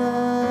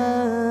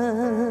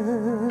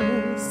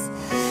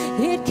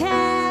 It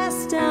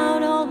cast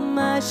out all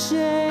my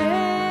shame.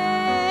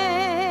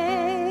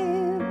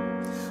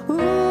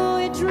 Ooh,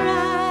 it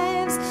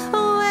drives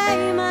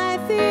away my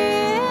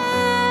fear.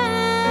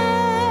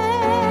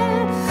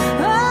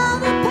 Oh,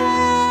 the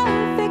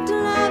perfect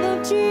love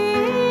of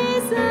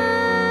Jesus.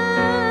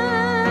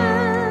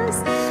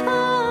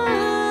 Oh,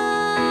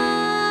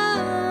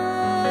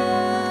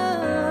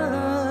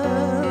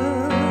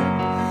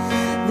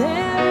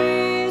 there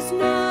is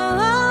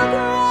no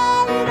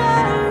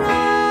greater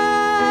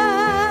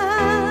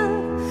love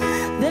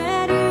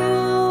that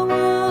you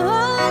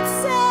would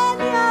send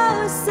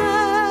your Son.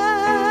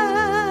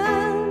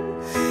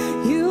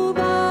 You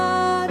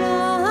bought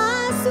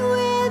us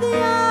with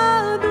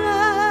your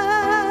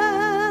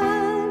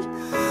blood.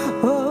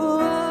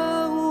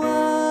 Oh,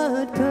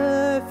 what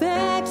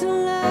perfect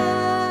love.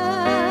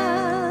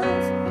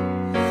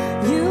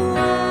 You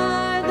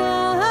are the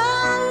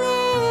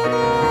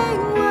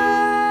living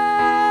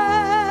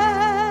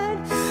Word.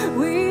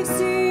 We've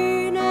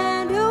seen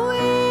and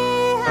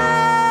we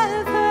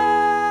have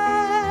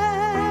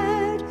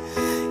heard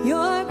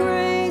your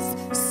grace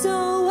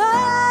so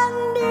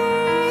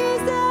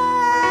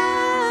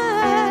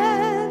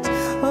undeserved.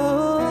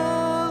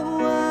 Oh,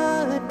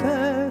 what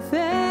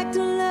perfect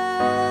love.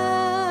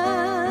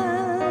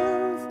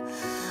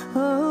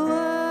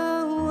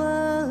 Oh,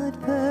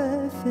 what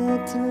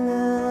perfect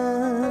love.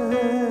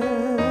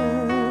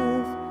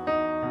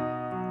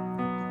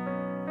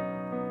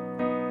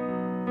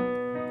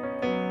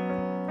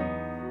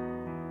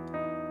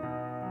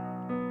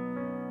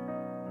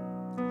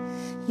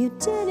 You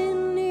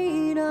didn't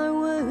need our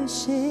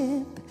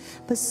worship,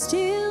 but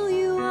still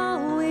you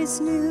always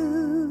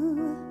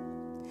knew.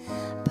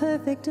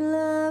 Perfect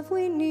love,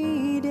 we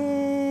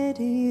needed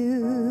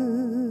you.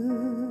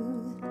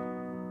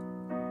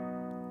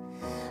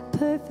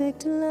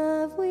 Perfect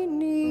love, we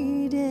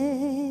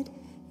needed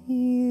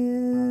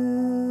you.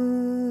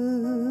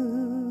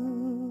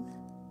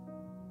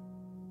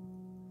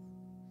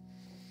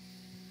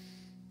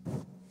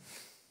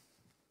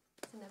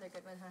 That's another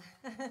good one, huh?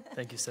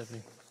 Thank you,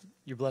 Stephanie.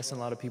 You're blessing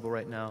a lot of people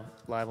right now.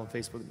 Live on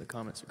Facebook, the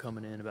comments are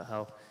coming in about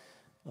how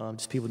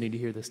just people need to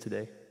hear this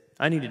today.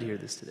 I needed to hear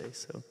this today,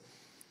 so.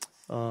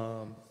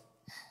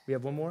 We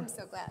have one more? I'm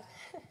so glad.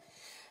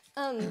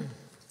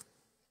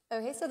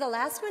 Okay, so the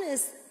last one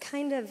is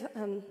kind of,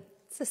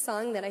 it's a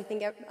song that I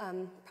think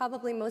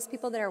probably most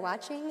people that are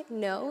watching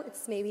know.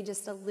 It's maybe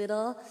just a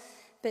little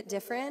bit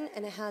different,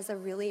 and it has a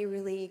really,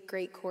 really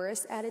great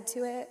chorus added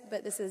to it,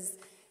 but this is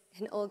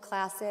an old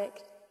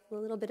classic, a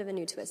little bit of a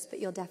new twist, but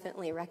you'll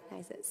definitely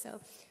recognize it. So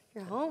if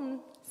you're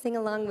home, sing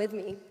along with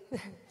me. I'm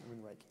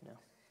gonna write you now.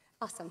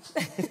 Awesome.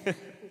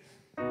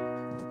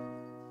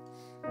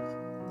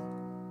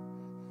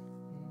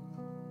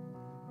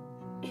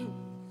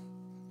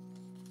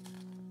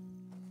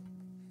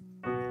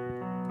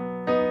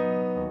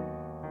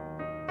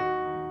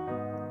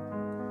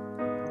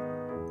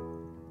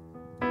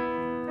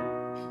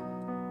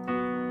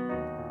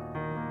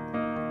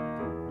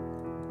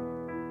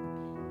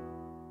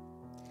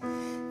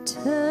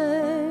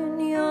 Turn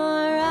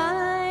your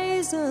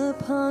eyes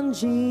upon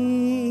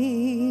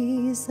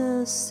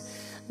Jesus.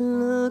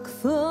 Look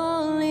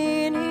full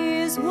in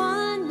his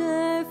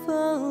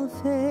wonderful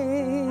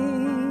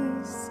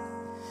face,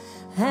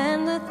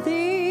 and the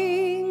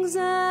things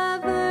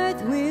of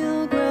earth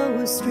will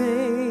grow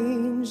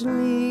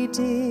strangely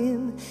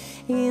dim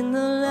in the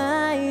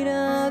light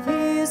of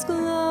his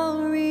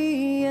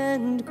glory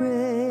and grace.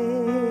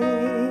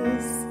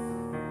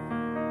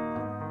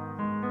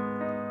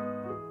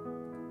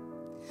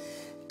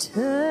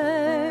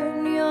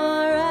 Turn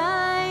your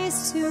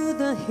eyes to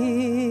the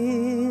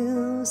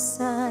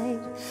hillside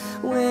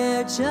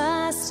where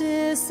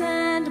justice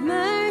and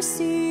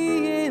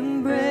mercy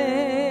embraced.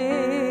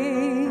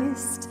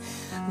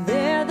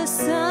 There the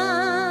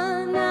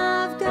Son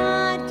of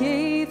God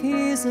gave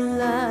his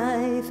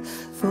life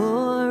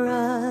for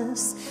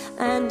us,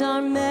 and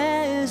our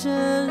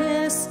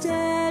measureless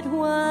debt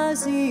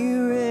was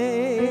erased.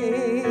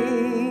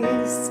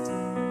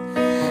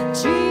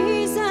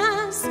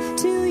 Jesus,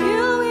 to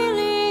you we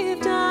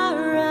lift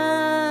our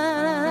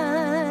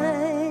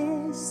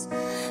eyes.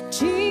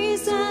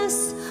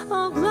 Jesus,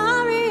 oh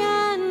glory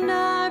and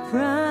our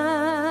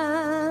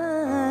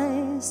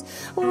prize.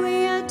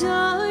 We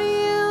adore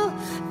you,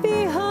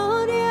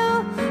 behold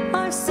you,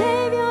 our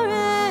Savior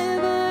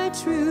ever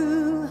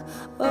true.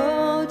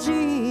 Oh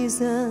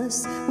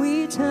Jesus,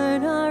 we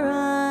turn our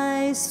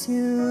eyes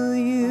to you.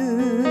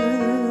 you.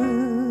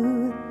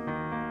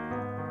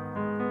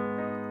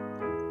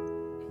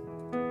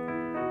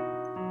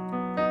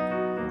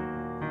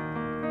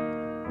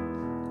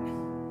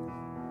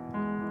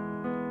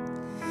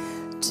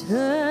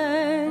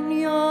 Turn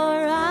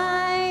your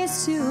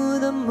eyes to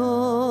the morning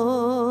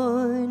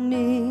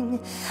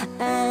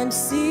and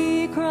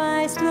see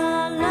Christ the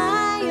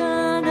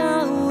Lion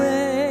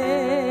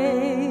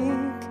awake.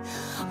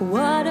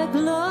 What a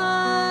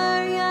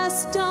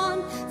glorious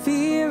dawn,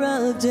 fear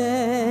of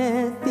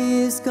death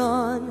is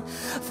gone,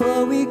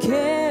 for we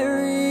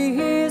carry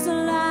his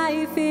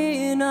life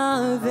in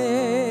our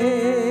veins.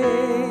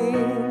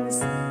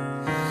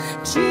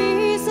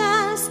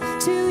 Jesus,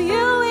 to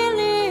you we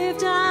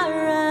lift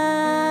our eyes.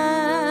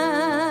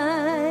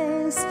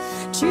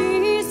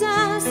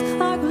 Jesus,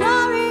 our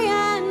glory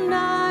and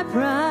our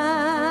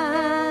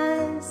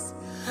prize.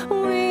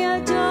 We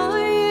adore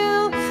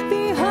you,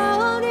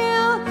 behold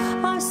you,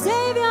 our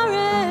Savior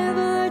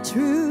ever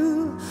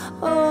true.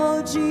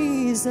 Oh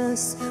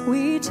Jesus,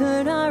 we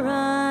turn our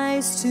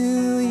eyes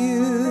to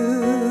you.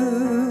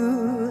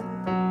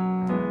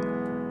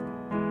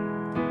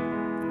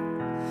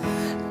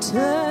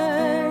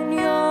 Turn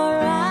your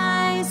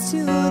eyes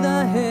to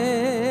the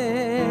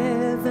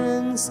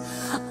heavens.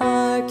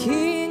 Our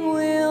King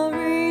will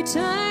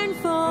return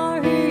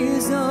for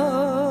his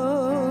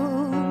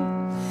own.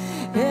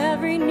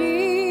 Every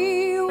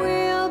knee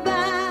will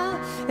bow,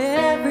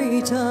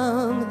 every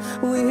tongue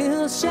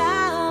will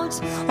shout,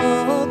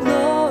 all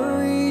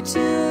glory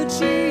to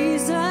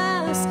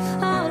Jesus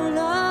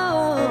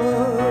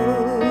alone.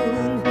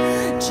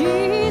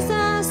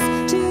 Jesus,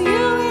 to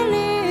you we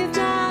lift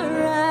our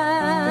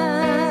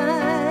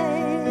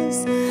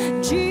eyes.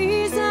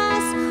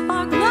 Jesus,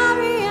 our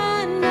glory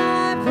and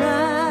our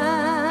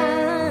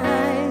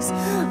prize.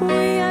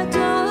 We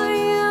adore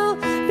you,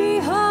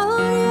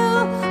 behold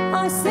you,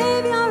 our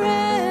Savior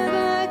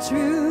ever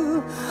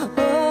true.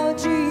 Oh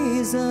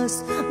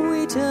Jesus,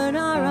 we turn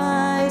our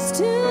eyes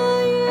to you.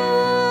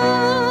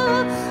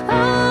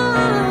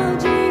 Oh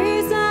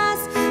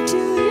Jesus, to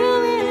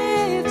you we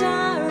lift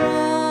our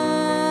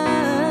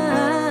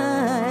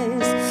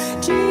eyes.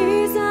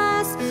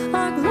 Jesus,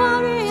 our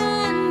glory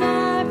and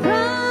our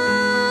prize.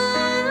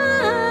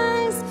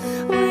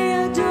 We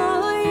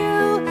adore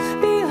you,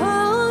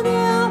 behold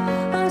you,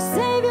 our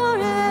Savior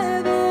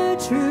ever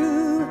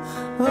true.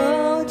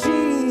 Oh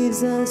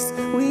Jesus,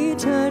 we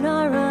turn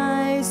our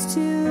eyes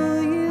to you.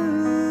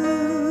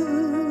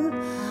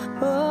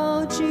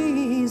 Oh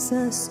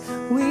Jesus,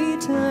 we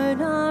turn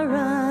our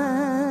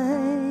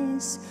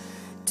eyes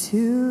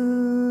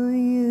to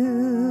you.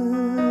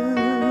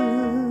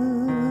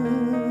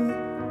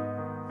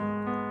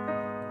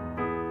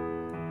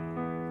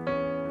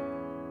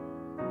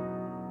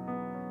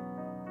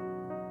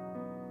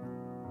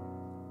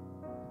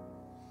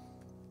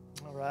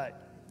 All right.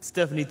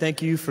 Stephanie,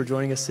 thank you for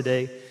joining us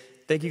today.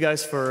 Thank you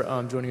guys for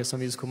joining us on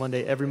Musical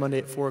Monday. Every Monday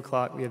at 4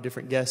 o'clock, we have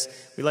different guests.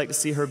 We'd like to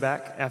see her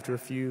back after a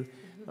few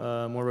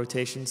more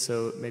rotations,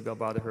 so maybe I'll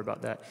bother her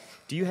about that.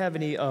 Do you have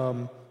any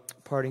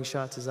parting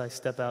shots as I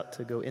step out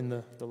to go in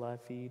the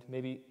live feed?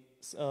 Maybe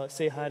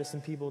say hi to some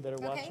people that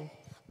are watching?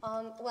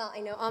 Well, I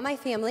know all my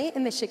family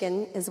in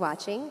Michigan is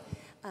watching.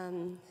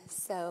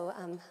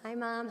 Hi,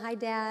 Mom. Hi,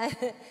 Dad.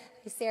 Hi,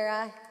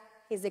 Sarah.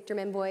 Hey,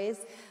 Zichterman boys.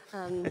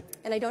 And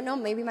I don't know,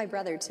 maybe my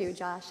brother, too,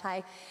 Josh.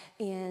 Hi.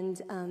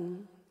 And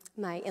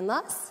my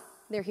in-laws,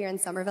 they're here in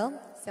Summerville,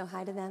 so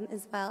hi to them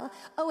as well.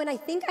 Oh, and I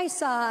think I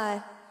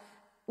saw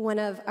one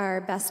of our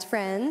best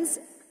friends,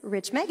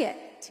 Rich Meggett,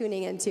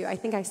 tuning in, too. I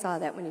think I saw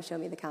that when you showed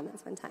me the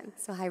comments one time.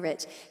 So hi,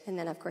 Rich. And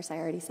then, of course, I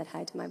already said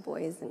hi to my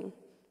boys and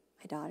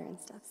my daughter and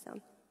stuff, so.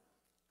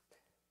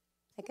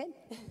 That good?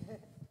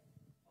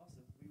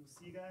 Awesome. We will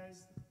see you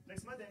guys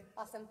next Monday.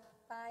 Awesome.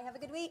 Bye. Have a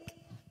good week.